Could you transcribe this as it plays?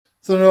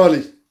So now,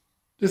 Ollie,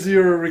 this is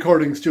your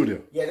recording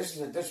studio. Yeah, this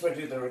is where I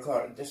do the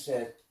record.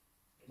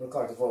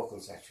 Record the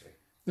vocals actually.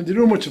 And do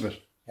you do much of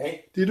it?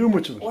 Hey? Do you do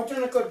much of it? Oh, I've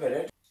done a good bit,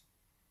 eh?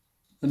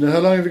 And how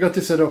long have you got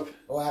this set up?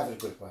 Oh, I have it a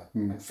good while.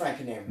 And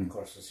Frank and Eamon, of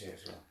course, was here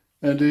as well.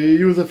 And do you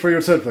use it for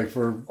yourself, like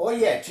for Oh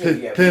yeah, too,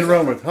 yeah. playing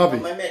around with, hobby?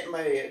 My mate,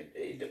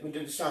 we do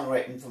the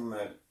songwriting from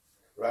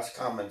Ross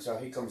Common, so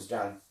he comes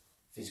down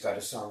if he's got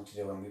a song to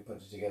do, and we put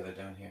it together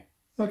down here.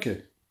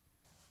 Okay.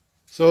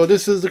 So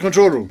this is the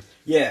control room.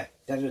 Yeah,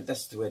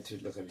 that's the way to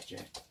look at it.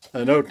 Yeah.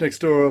 And out next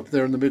door, up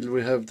there in the middle,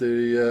 we have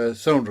the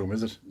sound room.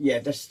 Is it? Yeah,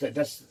 that's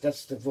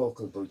the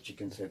vocal booth. You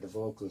can say the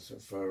vocals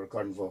for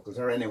recording vocals,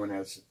 or anyone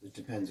else. It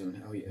depends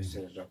on how you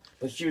set it up.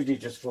 But it's usually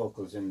just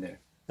vocals in there.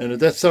 And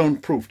that's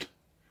soundproofed.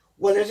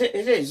 Well, it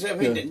is. I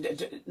mean,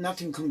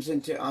 nothing comes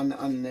into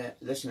on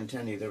listening to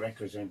any of the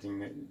records or anything.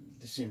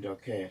 They seemed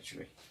okay,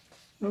 actually.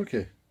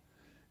 Okay.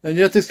 And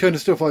you had this kind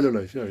of stuff all your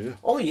life, yeah?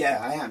 Oh yeah,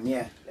 I am.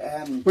 Yeah.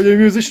 Well, you're a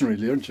musician,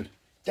 really, aren't you?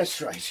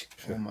 That's right.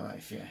 All my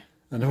life, yeah.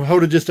 And how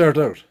did you start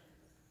out?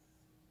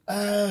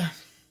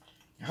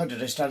 How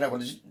did I start out?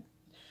 Well,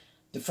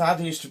 the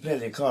father used to play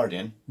the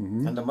accordion,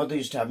 and the mother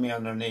used to have me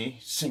on her knee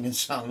singing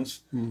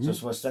songs. So I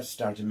suppose that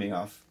started me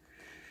off.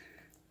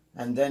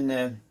 And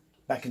then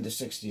back in the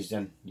 60s,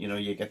 then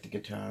you get the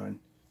guitar and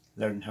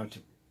learn how to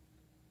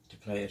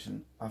play it,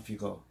 and off you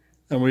go.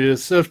 And were you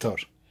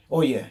self-taught?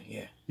 Oh yeah,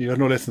 yeah. You had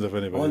no lessons of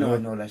anybody? Oh no,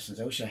 no lessons.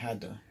 I wish I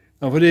had though.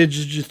 And what age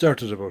did you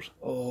start it about?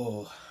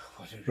 Oh,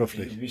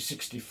 roughly? It would be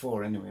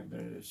 64 anyway,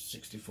 but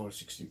 64,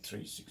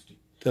 63, 60.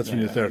 That's when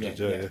you started,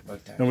 yeah.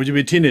 About that. And would you be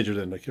a teenager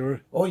then, like you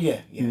were? Oh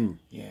yeah, yeah,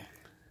 yeah.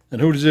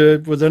 And who did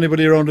you, was there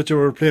anybody around that you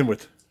were playing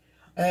with?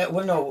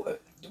 Well, no.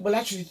 Well,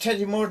 actually,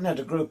 Teddy Morden had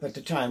a group at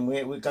the time.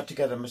 We got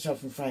together,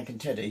 myself and Frank and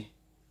Teddy.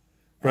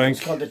 Frank?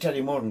 It's called the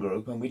Teddy Morden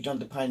Group, and we'd done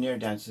the Pioneer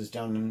dances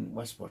down in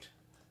Westport.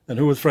 And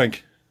who was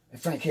Frank?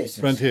 Frank Hastings.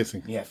 Frank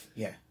Hastings. Yeah,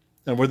 yeah.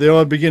 And were they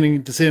all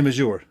beginning the same as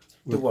you were?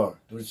 They were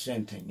the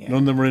same thing, yeah. None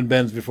of them were in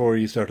bands before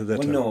you started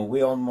that time? No,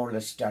 we all more or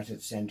less started at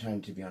the same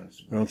time, to be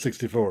honest. Around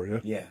 64, yeah?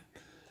 Yeah.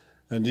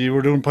 And you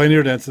were doing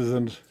Pioneer dances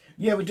and...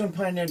 Yeah, we're doing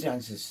Pioneer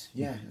dances,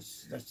 yeah,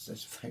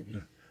 that's fine.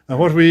 Yeah. And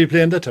what were you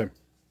playing that time?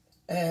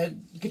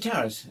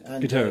 Guitars.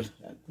 And, Guitars.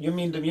 You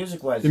mean the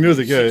music-wise? The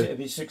music, yeah. It'd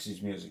be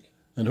 60s music.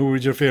 And who were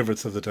your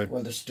favourites of the time?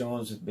 Well, the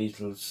Stones, the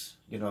Beatles,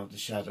 the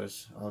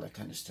Shadows, all that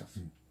kind of stuff.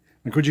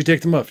 And could you take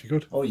them off? You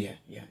could? Oh, yeah,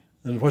 yeah.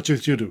 And what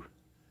used you do?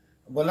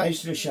 Well, I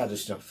used to do Shadow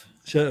stuff.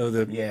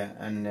 Shadow, yeah,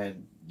 and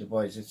the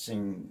boys that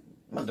sing,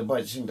 well, the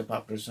boys that sing the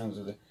popular songs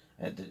of the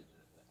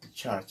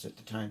charts at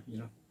the time,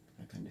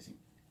 that kind of thing.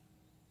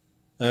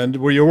 And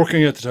were you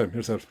working at the time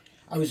yourself?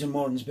 I was in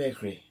Morden's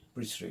Bakery,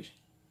 Bridge Street.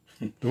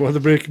 There was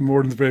a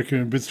Morden's Bakery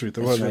in Bridge Street.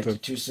 There was right, that time.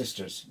 Two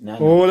sisters. Nana,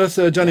 oh, that's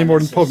Johnny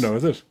Morden's pub now,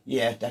 is it?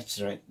 Yeah,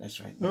 that's right, that's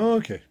right. Oh,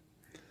 okay.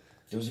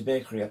 There was a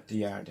bakery up the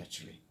yard,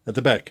 actually. At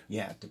the back?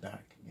 Yeah, at the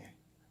back, yeah.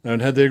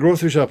 And had they a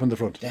grocery shop in the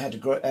front? They had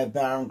a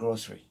bar and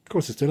grocery. Of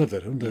course they still have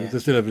that, haven't they? Yeah. They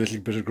still have a little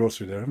bit of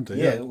grocery there, haven't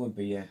they? Yeah, it would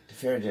be, yeah. The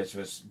fair days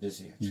was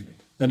busy, actually.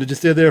 And did you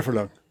stay there for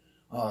long?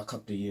 Oh, a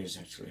couple of years,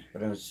 actually.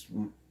 But I was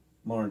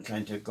more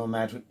inclined to go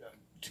mad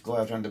to go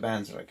out on the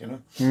bands, like,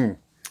 And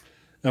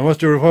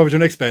what was your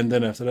next band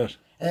then after that?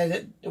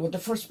 The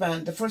first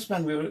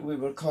band we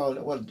were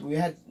called, well, we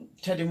had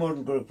Teddy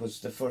Morden Group was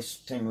the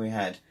first thing we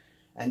had,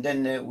 and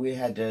then we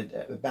had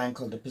a band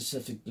called the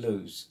Pacific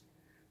Blues,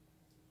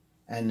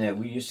 and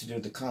we used to do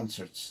the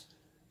concerts.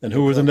 And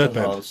who was in that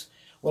band?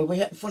 Well, we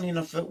had, funny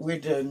enough,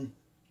 we'd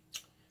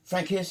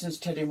Frank Hastings,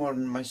 Teddy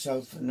Morden,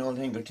 myself, and Noel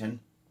Hingerton,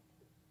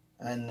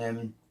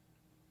 and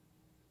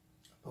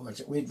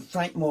we had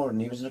Frank Morden.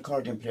 He was an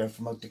accordion player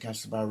from out the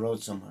Castlebar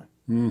Road somewhere.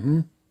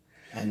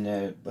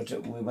 And but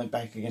we went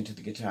back again to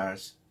the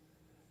guitars.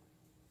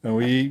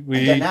 And and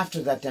then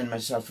after that, then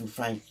myself and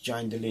Frank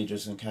joined the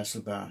Leaders in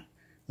Castlebar.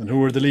 And who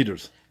were the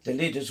Leaders? The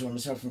Leaders were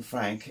myself and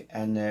Frank,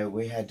 and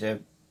we had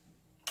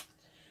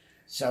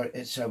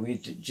we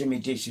had Jimmy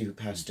Deasy, who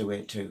passed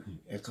away too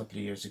a couple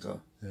of years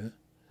ago. Yeah.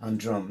 On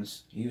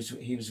drums, he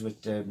was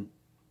with. And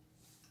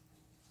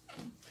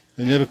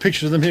you have a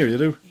picture of them here, you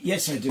do?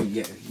 Yes, I do.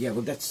 Yeah, yeah.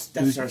 Well, that's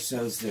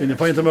ourselves there. Can you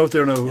point them out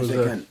there now?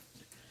 Yes,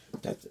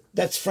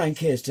 that's Frank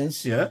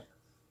Hastings. Yeah.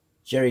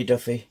 Jerry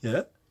Duffy.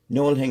 Yeah.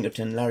 Noel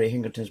Hingerton, Larry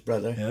Hingerton's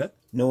brother. Yeah.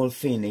 Noel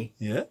Feeney.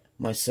 Yeah.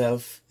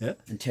 Myself. Yeah.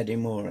 And Teddy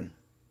Moran.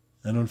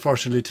 And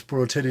unfortunately,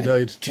 poor Teddy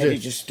died today. Teddy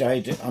just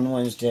died on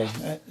Wednesday.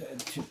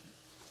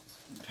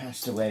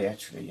 Passed away,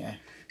 actually, yeah.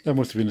 That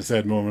must have been a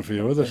sad moment for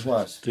you, was it? It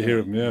was. To hear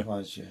him, yeah. It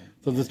was, yeah.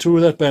 So the two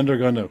of that band are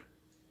gone now?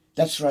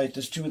 That's right,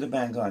 there's two of the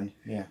band gone.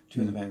 Yeah,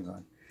 two of the band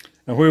gone.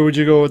 And where would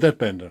you go with that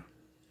band now?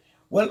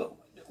 Well,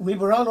 we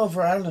were all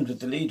over Ireland with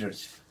the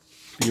Leaders.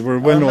 You were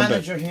well known. Our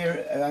manager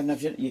here, I don't know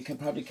if you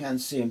probably can't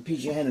see him,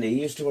 PJ Henley.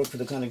 He used to work for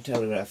the Connacht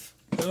Telegraph.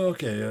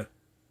 Okay, yeah.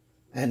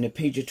 And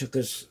PJ took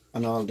us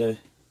on all the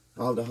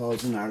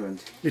halls in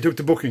Ireland. He took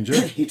the bookings,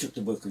 yeah? He took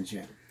the bookings,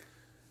 yeah.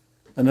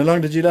 And how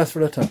long did you last for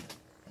that time?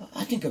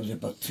 I think it was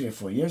about 3 or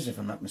 4 years, if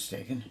I'm not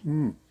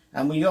mistaken.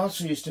 And we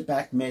also used to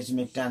back Maisie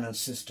McDonald's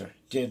sister,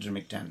 Deirdre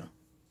McDonald.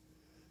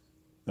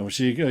 And was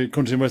she a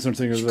country and western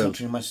singer as well?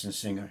 Country and western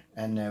singer,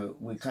 and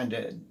we kind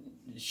of,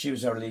 she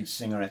was our lead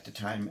singer at the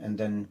time, and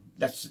then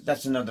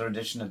that's another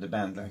addition of the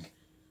band, like,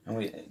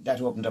 and that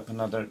opened up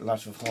another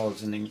lot of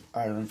halls in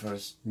Ireland for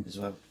us as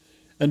well.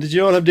 And did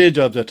you all have day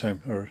jobs that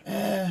time, or?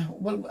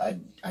 Well,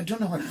 I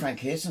don't know what Frank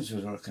Hastings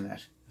was working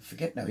at. I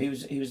forget now. He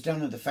was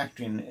down in the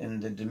factory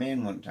in the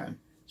Domain one time,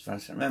 as far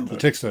as I remember.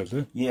 The textiles,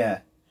 eh? Yeah,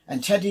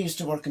 and Teddy used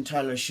to work in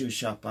Tyler's shoe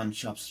shop on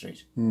Shop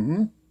Street,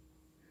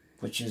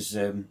 which is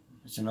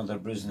it's another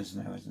business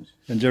now, isn't it?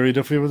 And Jerry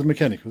Duffy was a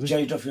mechanic, was he?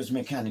 Jerry Duffy was a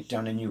mechanic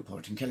down in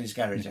Newport, in Kelly's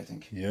Garage, I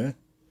think. Yeah.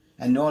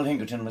 And Noel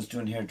Hingerton was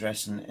doing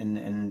hairdressing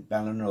in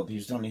Ballinrobe. He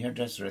was the only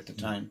hairdresser at the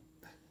time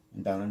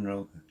in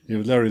Ballinrobe. He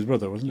was Larry's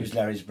brother, wasn't he? He was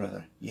Larry's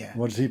brother, yeah.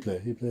 What did he play?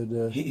 He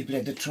played... He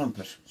played the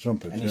trumpet.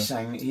 Trumpet, and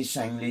yeah. he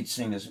sang lead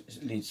songs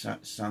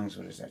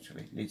with us,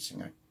 actually, lead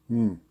singer.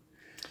 Mm.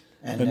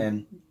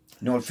 And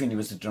Noel Feeney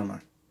was the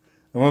drummer.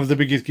 And what was the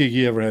biggest gig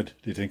you ever had,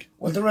 do you think?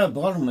 Well, the Royal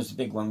Ballroom was the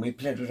big one. We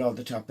played with all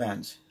the top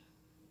bands.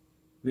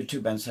 We had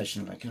 2-band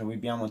session, like, you know, we'd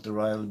be on with the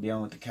Royal, we'd be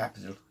on with the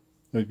Capitol,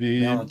 It'd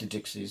be on with the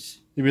Dixies.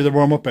 You'd be the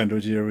warm-up band,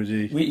 would you? Or would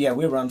you... We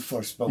were on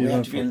first, but we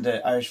had to be in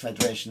the Irish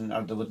Federation,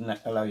 or they wouldn't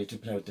allow you to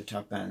play with the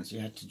top bands. You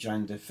had to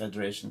join the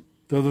Federation.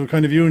 There was a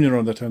kind of union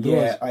around that time, there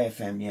yeah, was?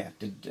 IFM, yeah.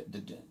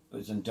 It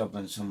was in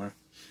Dublin somewhere.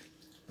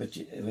 But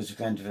it was a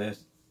kind of a...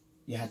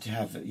 You had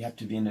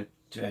to be in it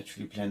to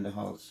actually play in the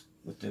halls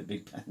with the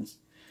big bands.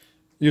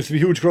 There used to be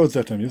huge crowds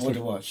that time, used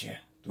there was, yeah.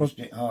 There was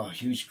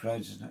huge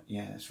crowds,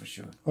 yeah, that's for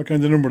sure. What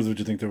kind of numbers would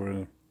you think there were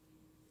in it?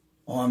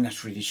 Oh, I'm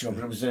not really sure,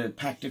 but it was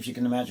packed, if you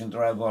can imagine, the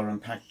Royal Ballroom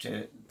packed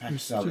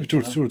solid.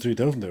 2,000 or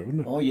 3,000 there,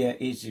 wasn't it? Oh, yeah,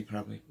 easy,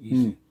 probably,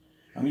 easy.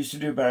 And we used to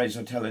do Barry's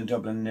Hotel in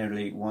Dublin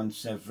nearly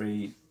once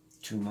every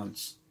 2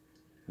 months,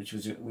 which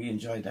was, we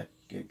enjoyed that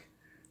gig.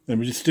 And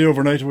would you stay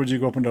overnight, or would you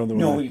go up and down the way?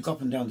 No, we'd go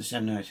up and down the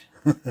same night.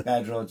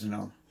 Bad roads and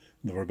all.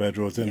 There were bad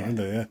roads then, weren't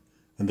there, yeah?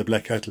 And the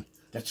Black Cattle.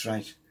 That's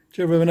right. Did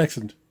you ever have an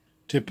accident?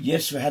 Tip?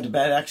 Yes, we had a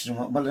bad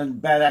accident. Well, a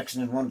bad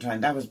accident one time.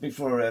 That was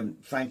before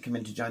Frank came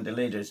in to join the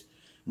Leaders.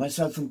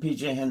 Myself and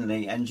PJ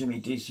Henley and Jimmy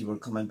Deasy were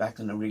coming back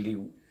on a really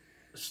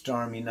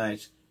stormy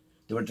night.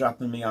 They were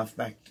dropping me off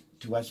back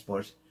to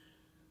Westport.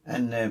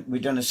 And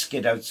we'd done a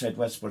skid outside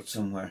Westport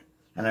somewhere.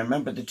 And I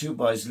remember the two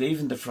boys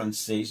leaving the front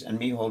seat and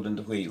me holding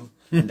the wheel.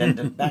 And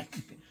then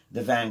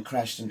the van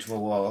crashed into a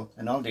wall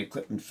and all the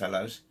equipment fell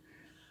out.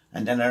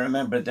 And then I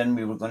remember then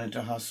we were going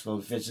into hospital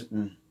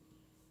visiting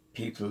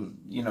people.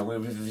 You know, we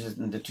were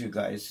visiting the two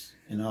guys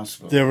in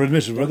hospital. They were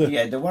admitted, were they?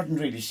 Yeah, they weren't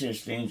really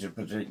seriously injured,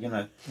 but, you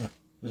know, it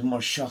was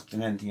more shock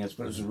than anything else.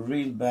 But it was a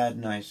real bad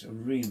night,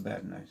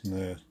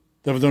 Yeah.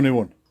 That was the only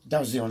one? That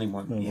was the only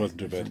one. It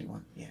wasn't too bad. The only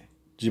one, yeah.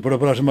 Did you put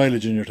up a lot of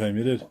mileage in your time,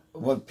 you did?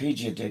 Well,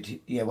 PJ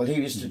did. Yeah, well, he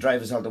used to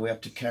drive us all the way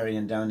up to Kerry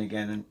and down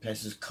again, and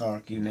places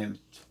Cork, you name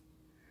it.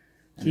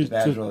 And the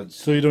bad roads.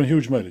 So you done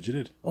huge mileage, you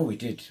did? Oh, we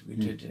did. We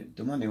did.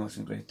 The money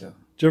wasn't great, though.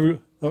 Did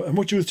you ever, how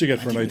much used to get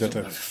for a night that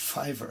time? About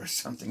 $5 or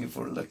something, if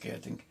we were lucky, I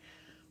think.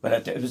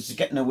 But it was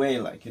getting away,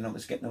 like, you know, it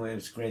was getting away. It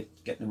was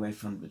great getting away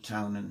from the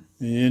town and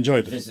you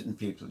enjoyed it? Visiting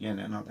people, you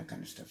know, and all that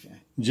kind of stuff, yeah.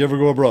 Did you ever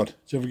go abroad?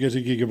 Did you ever get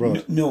a gig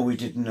abroad? No, we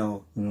didn't,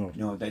 no.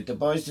 No. The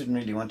boys didn't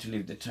really want to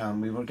leave the town.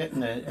 We were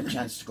getting a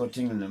chance to go to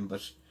England,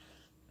 but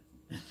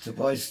the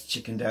boys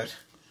chickened out.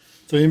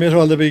 So you met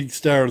all the big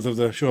stars of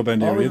the show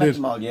band area, we you met did?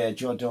 them all, yeah.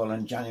 Joe Dole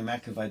and Johnny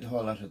McAvoy, the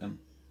whole lot of them.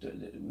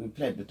 We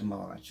played with them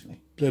all, actually.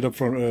 Played up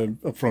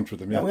front with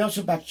them, yeah. And we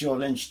also backed Joe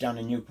Lynch down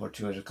in Newport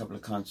too at a couple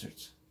of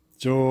concerts.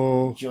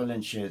 Joe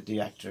Lynch,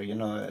 the actor, you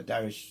know, the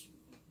Irish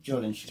Joe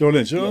Lynch. Joe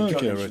Lynch, yeah, okay,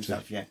 Lynch right.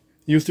 himself, yeah.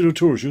 He used to do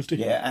tours, used he?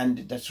 Yeah,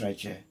 and that's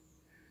right, yeah.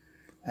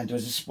 And there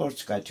was a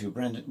sports guy too,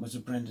 Brendan,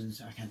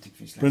 I can't think of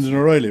his last Brendan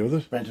name. O'Reilly, was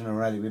it? Brendan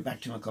O'Reilly, we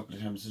backed him a couple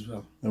of times as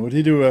well. And what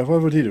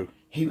would he do?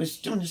 He was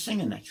doing the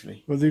singing,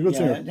 actually. Was he a good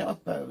singer? Yeah,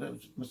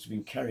 must have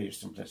been Kerry or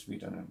someplace we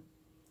done him.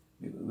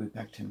 We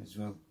backed him as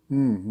well.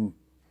 Mm-hmm.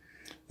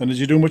 And did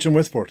you do much in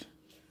Westport?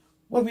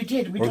 Well, we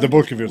did. Or the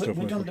bulk of your stuff?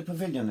 We done the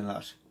Pavilion a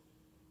lot.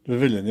 The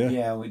Pavilion, yeah?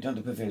 Yeah, we done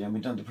the Pavilion. We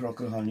done the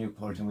Parochial Hall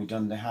Newport, and we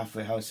done the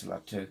Halfway House a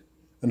lot too.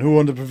 And who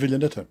won the Pavilion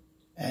that time?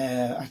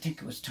 I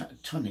think it was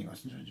Tunney,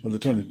 wasn't it? Well, the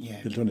Tunney.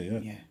 Yeah. Bill Tunney,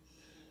 yeah.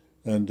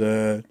 Yeah.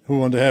 And who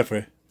won the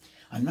Halfway?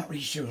 I'm not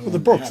really sure. The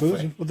Burks,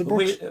 was it? The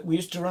Burks. We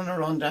used to run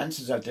our own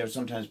dances out there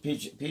sometimes.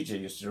 PJ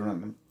used to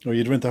run them. Oh,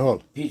 you'd rent the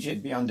hall?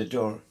 PJ'd be on the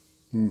door,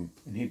 and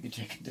he'd be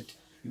taking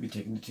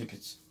the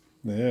tickets.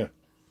 Yeah.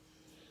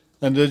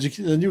 And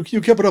you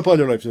kept it up all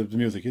your life, the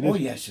music, you did? Oh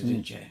yes, I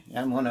did, yeah.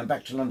 And when I'm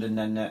back to London,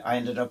 then I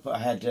ended up.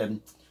 I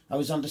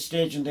was on the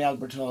stage in the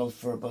Albert Hall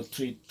for about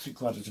three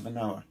quarters of an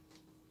hour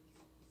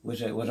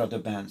with other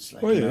bands,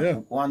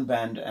 like one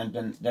band,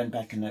 and then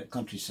back in a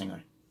country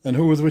singer. And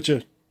who was with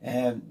you?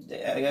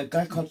 A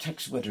guy called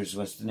Tex Withers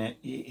was the name.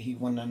 He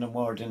won an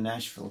award in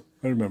Nashville.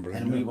 I remember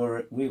him.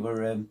 And we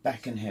were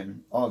backing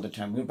him all the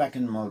time. We were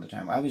backing him all the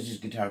time. I was his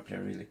guitar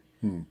player, really.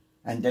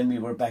 And then we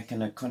were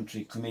backing a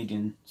country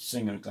comedian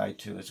singer guy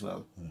too as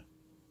well.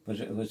 But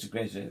it was a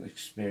great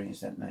experience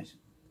that night.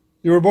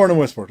 You were born in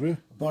Westport, were you?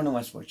 Born in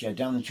Westport, yeah,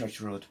 down in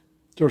Church Road.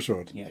 Church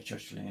Road? Yeah,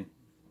 Church Lane.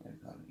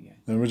 Yeah.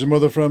 And was your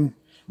mother from?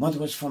 Mother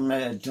was from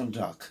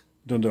Dundalk.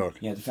 Dundalk.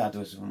 Yeah, the father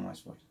was from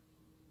Westport.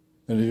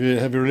 And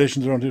have your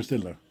relations around here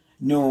still now?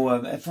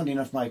 No, funny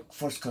enough, my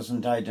first cousin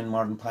died in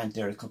Modern Point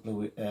there a couple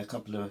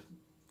of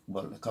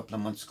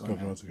months ago.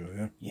 Months ago,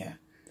 yeah. Yeah.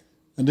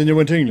 And then you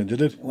went to England,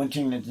 did it? I went to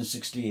England in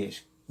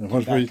 '68. And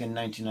Back in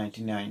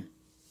 1999.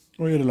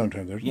 Oh, you had a long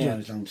time there, didn't you? Yeah, it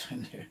was a long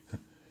time there.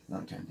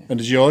 Long time there. And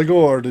did you all go,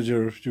 or did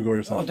you go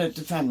yourself? Oh,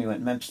 the family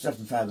went. Myself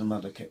and father and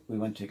mother, we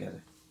went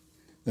together.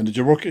 And did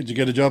you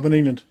get a job in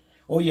England?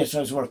 Oh, yes, I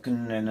was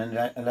working in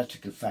an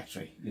electrical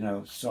factory,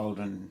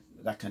 soldering,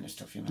 that kind of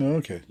stuff, Oh,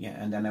 okay. Yeah,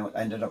 and then I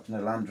ended up in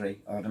a laundry,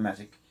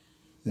 automatic,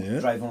 Yeah.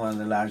 driving one of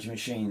the large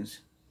machines.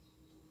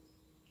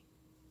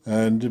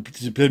 And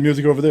did you play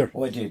music over there?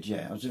 Oh, I did,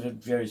 yeah. I was in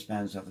various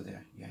bands over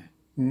there, yeah.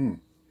 Mm.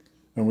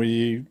 And were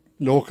you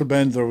local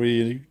bands, or were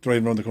you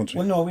driving around the country?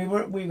 Well, no,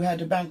 we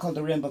had a band called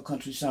the Rainbow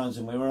Country Sounds,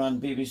 and we were on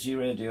BBC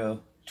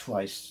Radio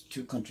twice,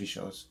 2 country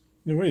shows.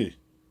 No way.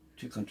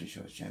 2 country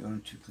shows, yeah, we were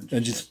on 2 country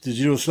And shows. did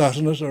you do a slot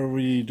on it, or were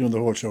you doing the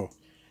whole show?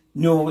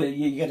 No,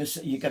 you get a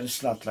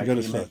slot, like you got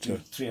a you slot, make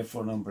yeah. 3 or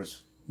 4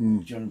 numbers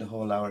Mm. during the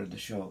whole hour of the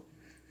show.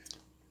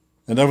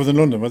 And that was in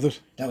London, was it?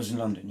 That was in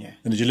London, yeah.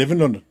 And did you live in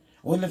London?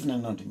 Oh, living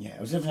in London, yeah.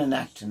 I was living in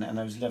Acton, and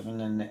I was living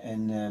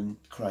in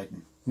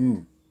Croydon.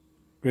 Mm.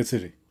 Great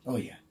city. Oh,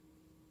 yeah.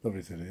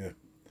 Lovely city,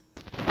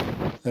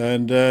 yeah.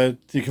 And when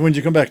did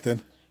you come back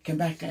then? Came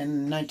back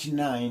in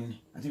 99,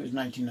 I think it was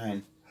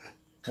 99.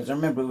 Because I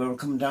remember we were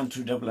coming down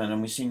through Dublin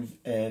and we seen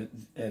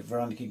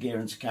Veronica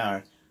Guerin's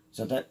car.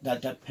 So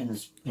that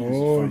pins it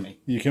for me.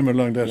 You came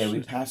along that Yeah,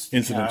 we passed the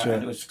incident, car yeah.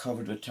 and it was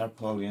covered with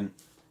tarpaulin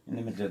in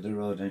the middle of the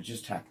road, and it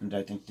just happened,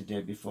 I think, the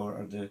day before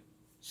or the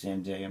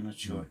same day, I'm not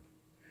sure.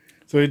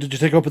 So did you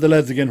take up with the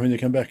lads again when you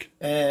came back?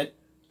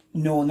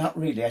 No, not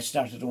really. I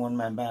started a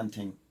one-man band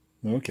thing.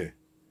 Okay.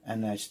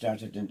 And I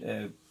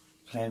started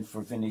playing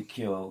for Vinnie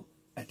Keogh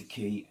at the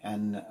Key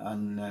and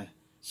on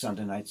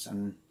Sunday nights,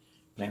 and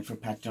playing for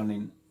Pat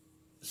Dunning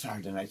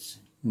Saturday nights.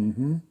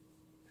 Mm-hmm.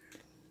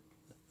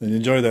 And you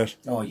enjoy that?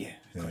 Oh, yeah,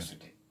 of course I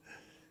did.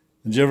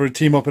 Did you ever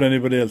team up with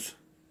anybody else?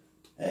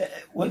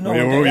 Well, no,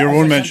 your as I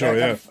one-man said, show,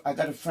 yeah. I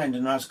got a friend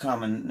in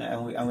Roscommon,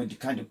 and we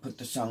kind of put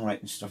the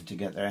songwriting stuff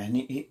together, and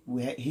he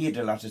had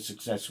a lot of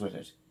success with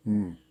it.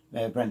 Mm.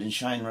 Brendan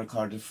Shine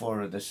recorded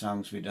 4 of the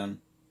songs we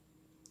done.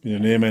 Can you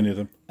name any of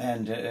them?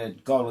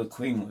 And Galway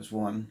Queen was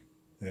one.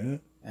 Yeah.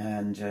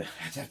 And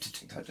I'd have to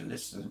take out a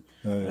list of them.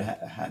 Oh, But yeah.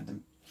 I had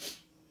them.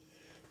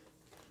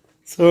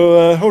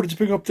 So how did you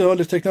pick up all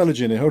this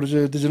technology? How did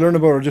you learn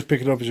about it, or just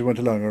pick it up as you went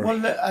along? Or?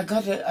 Well, I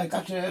got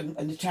an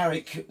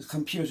Atari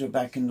computer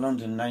back in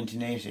London in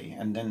 1980,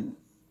 and then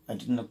I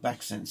didn't look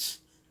back since.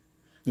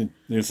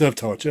 You're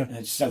self-taught, yeah?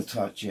 It's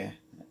self-taught, yeah,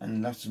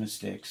 and lots of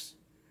mistakes.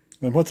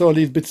 And what's all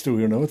these bits do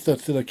here now? What's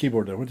that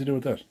keyboard there? What do you do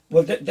with that?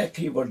 Well, that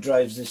keyboard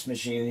drives this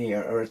machine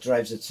here, or it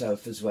drives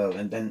itself as well,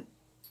 and then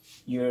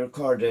you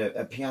record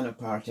a piano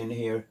part in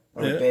here,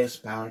 or Yeah. a bass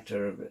part,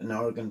 or an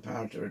organ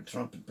part, or a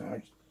trumpet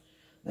part,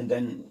 and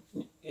then,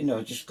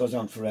 it just goes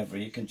on forever.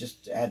 You can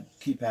just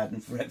keep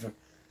adding forever,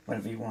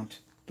 whatever you want.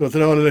 So it's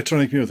all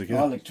electronic music, yeah?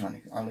 All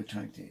electronic,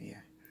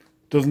 yeah.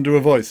 Doesn't do a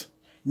voice?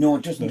 No,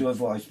 it doesn't do a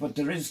voice, but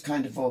there is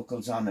kind of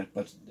vocals on it,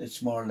 but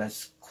it's more or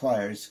less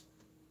choirs,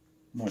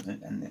 more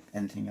than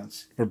anything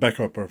else. For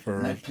backup or for...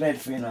 And I played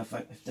for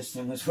if this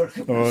thing was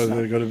working. Oh,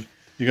 So you got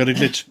a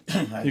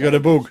glitch. You got a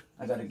bug.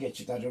 I got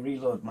to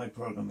reload my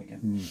program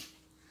again. Mm.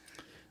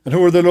 And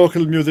who were the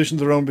local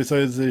musicians around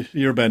besides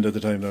your band at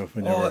the time now?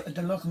 When you were...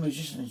 The local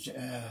musicians,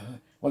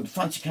 well,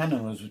 Fancy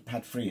Cannon was with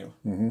Pat Friel.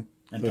 Mm-hmm.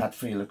 And Pat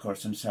Friel, of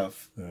course,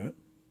 himself, Yeah.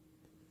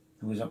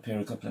 who was up here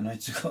a couple of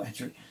nights ago,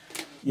 actually.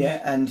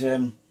 Yeah,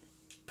 and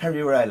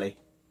Perry Riley.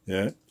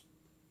 Yeah.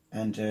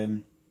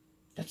 And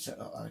that's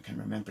all I can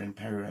remember in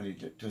Perry Riley.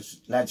 There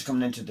was lads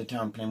coming into the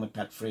town playing with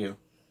Pat Friel,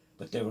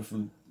 but they were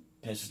from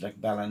places like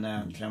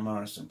Ballina and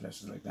Claremorris and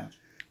places like that.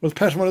 Was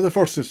Pat one of the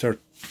first to start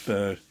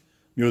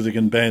music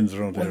and bands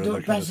around here?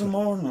 Well, Basil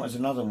Moran was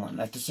another one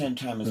at the same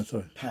time as That's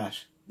right. Pat.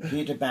 He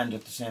had a band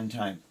at the same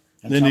time.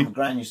 And Lenny- Tom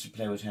McGran used to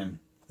play with him.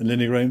 And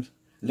Lenny Grimes?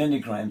 Lenny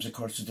Grimes, of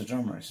course, was the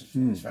drummer, as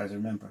far as I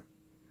remember.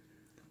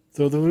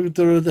 So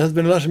there has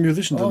been a lot of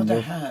musicians Oh, in there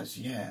there has,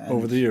 yeah.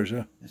 over the years,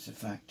 yeah. That's a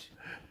fact.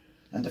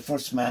 And the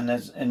first man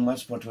in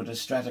Westport with a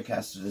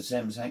Stratocaster, the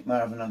same as Hank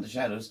Marvin on the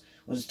Shadows,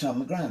 was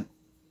Tom McGran.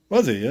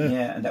 Was he, yeah?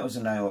 Yeah, and that was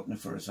an eye-opener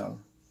for us all.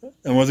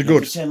 And was it He had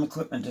good? the same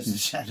equipment as the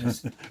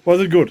Shadows. Was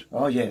it good?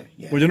 Oh, yeah,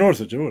 yeah. Would you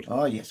notice it, you would?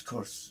 Oh, yes, of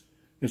course.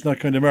 It's not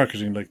kind of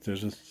marketing like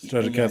there's a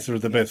Stratocaster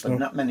is the best, but no?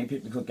 not many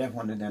people could get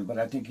one of them, but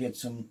I think he had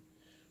some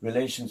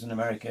relations in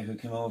America who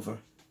came over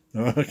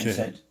Oh, and okay.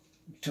 said,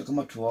 took him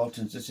up to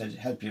Walton's and said,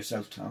 help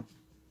yourself, Tom.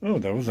 Oh,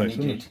 that was And nice,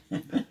 he wasn't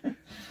did. it?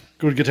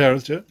 Good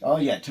guitarist, yeah? Oh,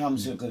 yeah,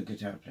 Tom's a good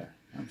guitar player.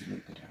 Tom's a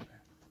good guitar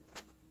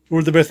player. Who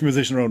were the best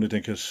musician around, you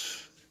think?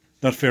 It's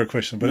not a fair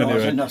question, but No,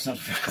 anyway. no, it's not a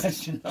fair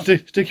question. No,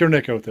 Stick your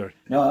neck out there.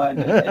 no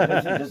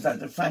there's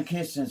that. Frank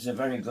Hastings is a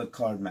very good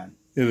chord man.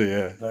 Is he?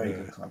 Yeah. Very yeah.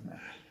 good chord man.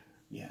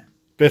 Yeah.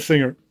 Best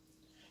singer?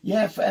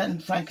 Yeah,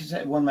 and Frank is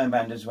a one-man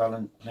band as well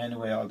and playing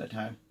away all the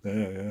time. Yeah,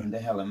 yeah. And they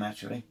hell him,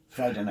 actually.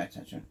 Friday nights,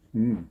 actually.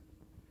 Mm.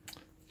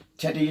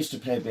 Teddy used to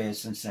play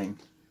bass and sing.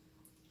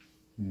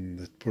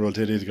 That poor old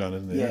Teddy's gone,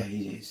 isn't he? Yeah,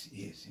 he is.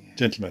 He is. Yeah.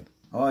 Gentleman.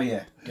 Oh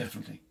yeah,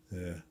 definitely.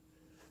 Yeah.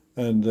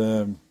 And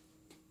the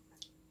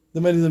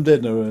many of them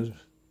dead now,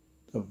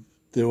 of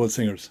the old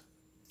singers.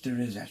 There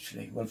is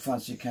actually. Well,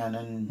 Fonzie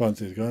Cannon.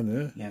 Fonzie's gone,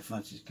 yeah. Yeah,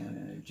 Fonzie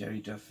Cannon, Jerry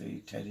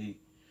Duffy, Teddy.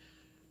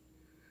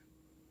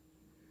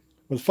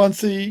 Was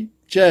Fonzie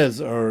jazz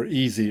or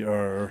easy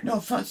or No,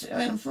 Fonzie.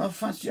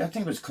 Fonzie. I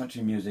think it was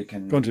country music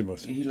and country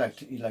music? He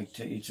liked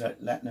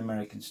Latin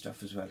American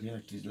stuff as well. He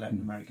liked his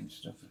Latin American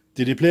stuff.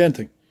 Did he play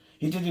anything?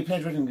 He did. He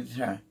played rhythm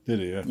guitar. Did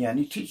he? Yeah. Yeah, and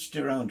he taught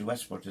around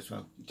Westport as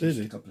well. He Did taught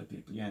he? a couple of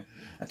people. Yeah,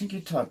 I think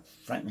he taught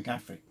Frank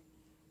McCaffrey.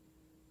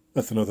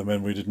 That's another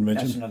man we didn't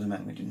mention. That's another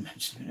man we didn't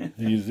mention.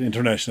 He's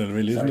international,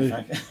 really, Sorry,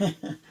 isn't he? Frank.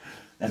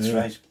 That's Yeah.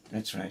 right.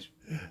 That's right.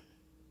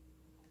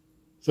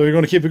 So you're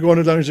going to keep it going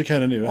as long as you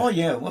can, anyway. Oh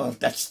yeah, well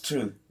that's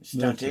true. It's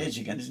down to That's age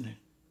again, isn't it?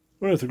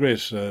 Well, it's a great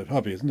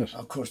hobby, isn't it?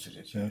 Of course it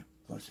is. Yeah.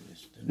 Of course it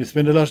is. You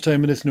spend a lot of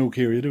time in this nook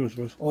here, you do, I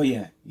suppose. Oh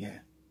yeah, yeah.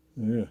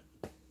 Yeah.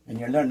 And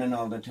you're learning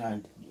all the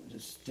time.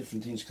 There's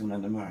different things coming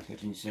on the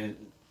market, and you say it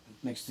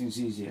makes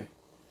things easier.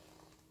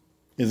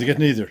 Is it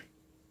getting easier?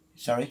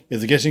 Sorry?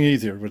 Is it getting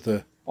easier with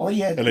the Oh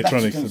yeah,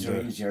 electronics things and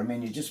are easier. I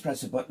mean, you just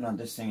press a button on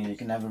this thing, and you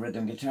can have a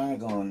rhythm guitar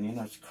going. You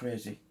know, it's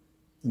crazy.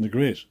 and the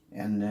great?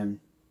 And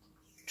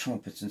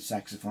trumpets and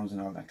saxophones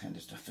and all that kind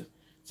of stuff.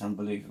 It's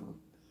unbelievable.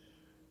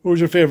 Who was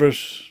your favourite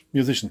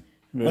musician?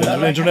 Well, I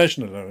like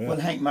International now, yeah. Well,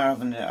 Hank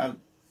Marvin.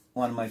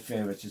 One of my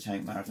favourites is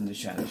Hank Marvin, the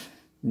Shadows.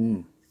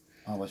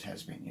 Always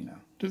has been, you know.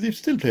 Does he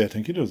still play? I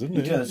think he does, doesn't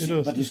he? He does, He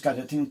does. but he's got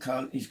a thing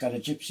called, he's got a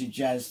gypsy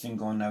jazz thing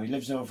going now. He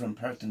lives over in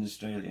Perth in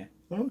Australia.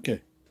 Oh,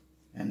 okay.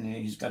 And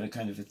he's got a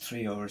kind of a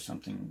trio or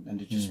something, and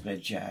they just play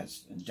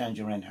jazz, and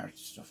Daniel Reinhardt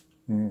stuff.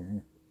 Mm-hmm.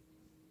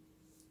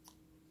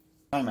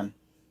 Simon.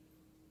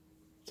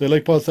 So you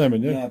like Paul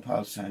Simon, yeah? Yeah,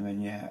 Paul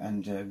Simon, yeah.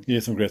 And He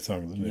has some great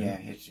songs, doesn't he? yeah,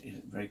 it's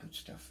very good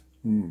stuff.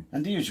 Mm.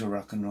 And the usual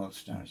rock and roll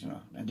stars, you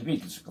know. And the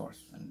Beatles, of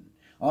course, and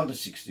all the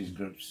 60s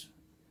groups.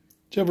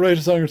 Did you ever write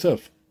a song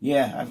yourself?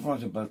 Yeah, I've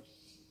wrote about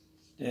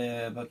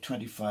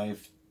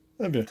 25,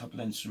 Have you? couple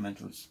of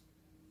instrumentals,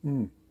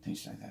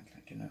 things like that,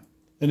 like, you know.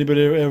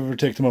 Anybody ever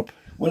take them up?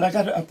 Well,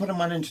 I put them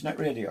on internet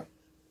radio.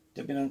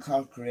 They've been on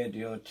Cork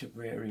Radio,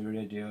 Tipperary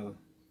Radio,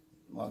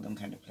 all them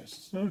kind of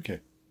places. Okay.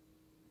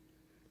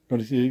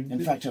 Going to see. In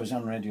fact, I was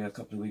on radio a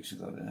couple of weeks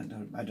ago,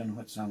 and I don't know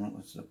what song it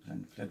was,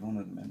 and played one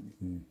of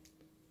them.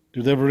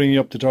 Do they ever ring you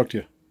up to talk to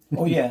you?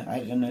 Oh yeah, I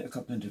had a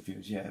couple of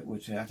interviews. Yeah,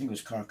 with I think it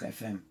was Cork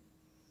FM.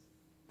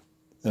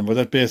 And was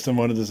that based on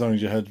one of the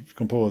songs you had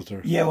composed,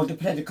 or? Yeah, well, they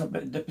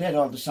played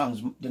all the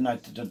songs the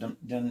night they did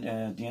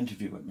the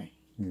interview with me,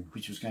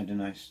 which was kind of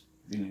nice,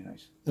 really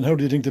nice. And how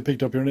do you think they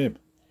picked up your name?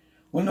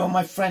 Well, no,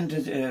 my friend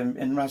is,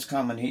 in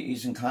Roscommon,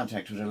 he's in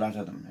contact with a lot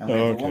of them. And we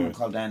have a woman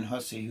called Anne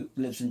Hussey who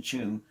lives in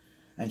Tuam,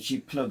 and she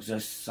plugs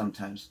us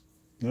sometimes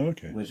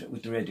Okay.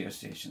 with the radio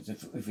stations.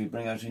 If we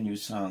bring out a new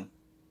song,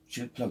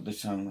 she'll plug the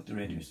song with the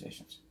radio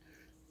stations.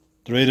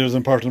 The radio is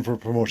important for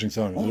promoting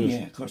songs. Oh it is.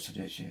 yeah, of course it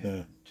is. Yeah,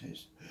 Yeah. it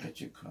is.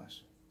 Get you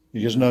across.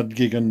 You get an odd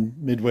gig in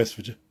Midwest,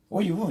 would you? Oh,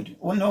 you would.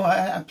 Well, no,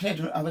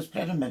 I was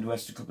played in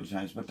Midwest a couple of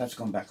times, but that's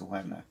gone back a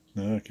while now.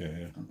 Okay,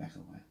 yeah. Gone back a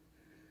while.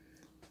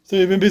 So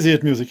you've been busy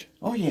at music.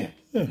 Oh yeah,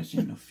 Yeah. that's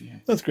enough. Yeah,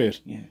 That's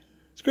great. yeah.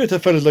 It's great to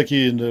have fellas like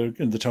you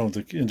in the town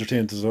that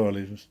entertain us all.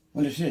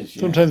 Well, it is.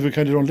 Yeah. Sometimes we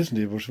kind of don't listen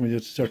to you, but when you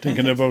start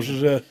thinking about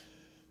it,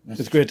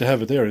 it's great to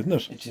have it there, isn't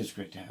it? It is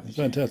great to have it. It's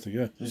fantastic,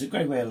 yeah. It was a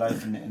great way of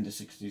life in the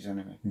 60s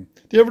anyway. Do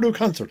you ever do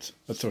concerts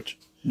as such?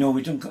 No,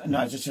 we done. No,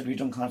 as I said, we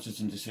done concerts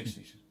in the 60s.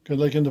 Kind of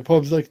like in the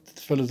pubs, like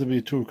fellas that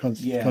be two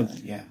concerts. Yeah,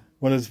 yeah.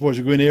 Well, I suppose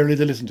you go in early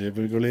to listen to it,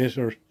 but you go late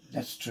or...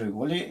 That's true.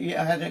 Well, I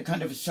had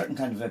a certain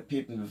kind of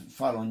people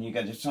following. You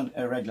get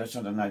a regular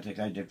Sunday night like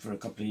I did for a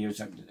couple of years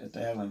at the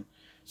Helen.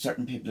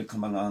 Certain people would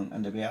come along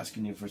and they'd be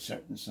asking you for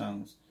certain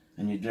songs,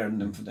 and you'd learn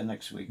them for the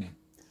next week.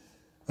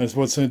 I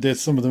suppose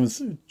some of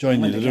them join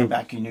When you they to came do.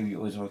 back, you knew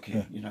it was okay.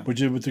 Yeah. You know. Would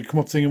they come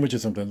up singing with you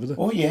sometimes, would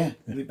they? Oh yeah,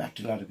 we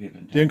backed a lot of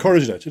people. Do you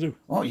encourage that, you do?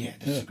 Oh yeah,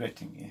 that's a great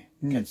thing.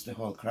 Yeah, gets the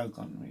whole crowd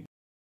going. Really.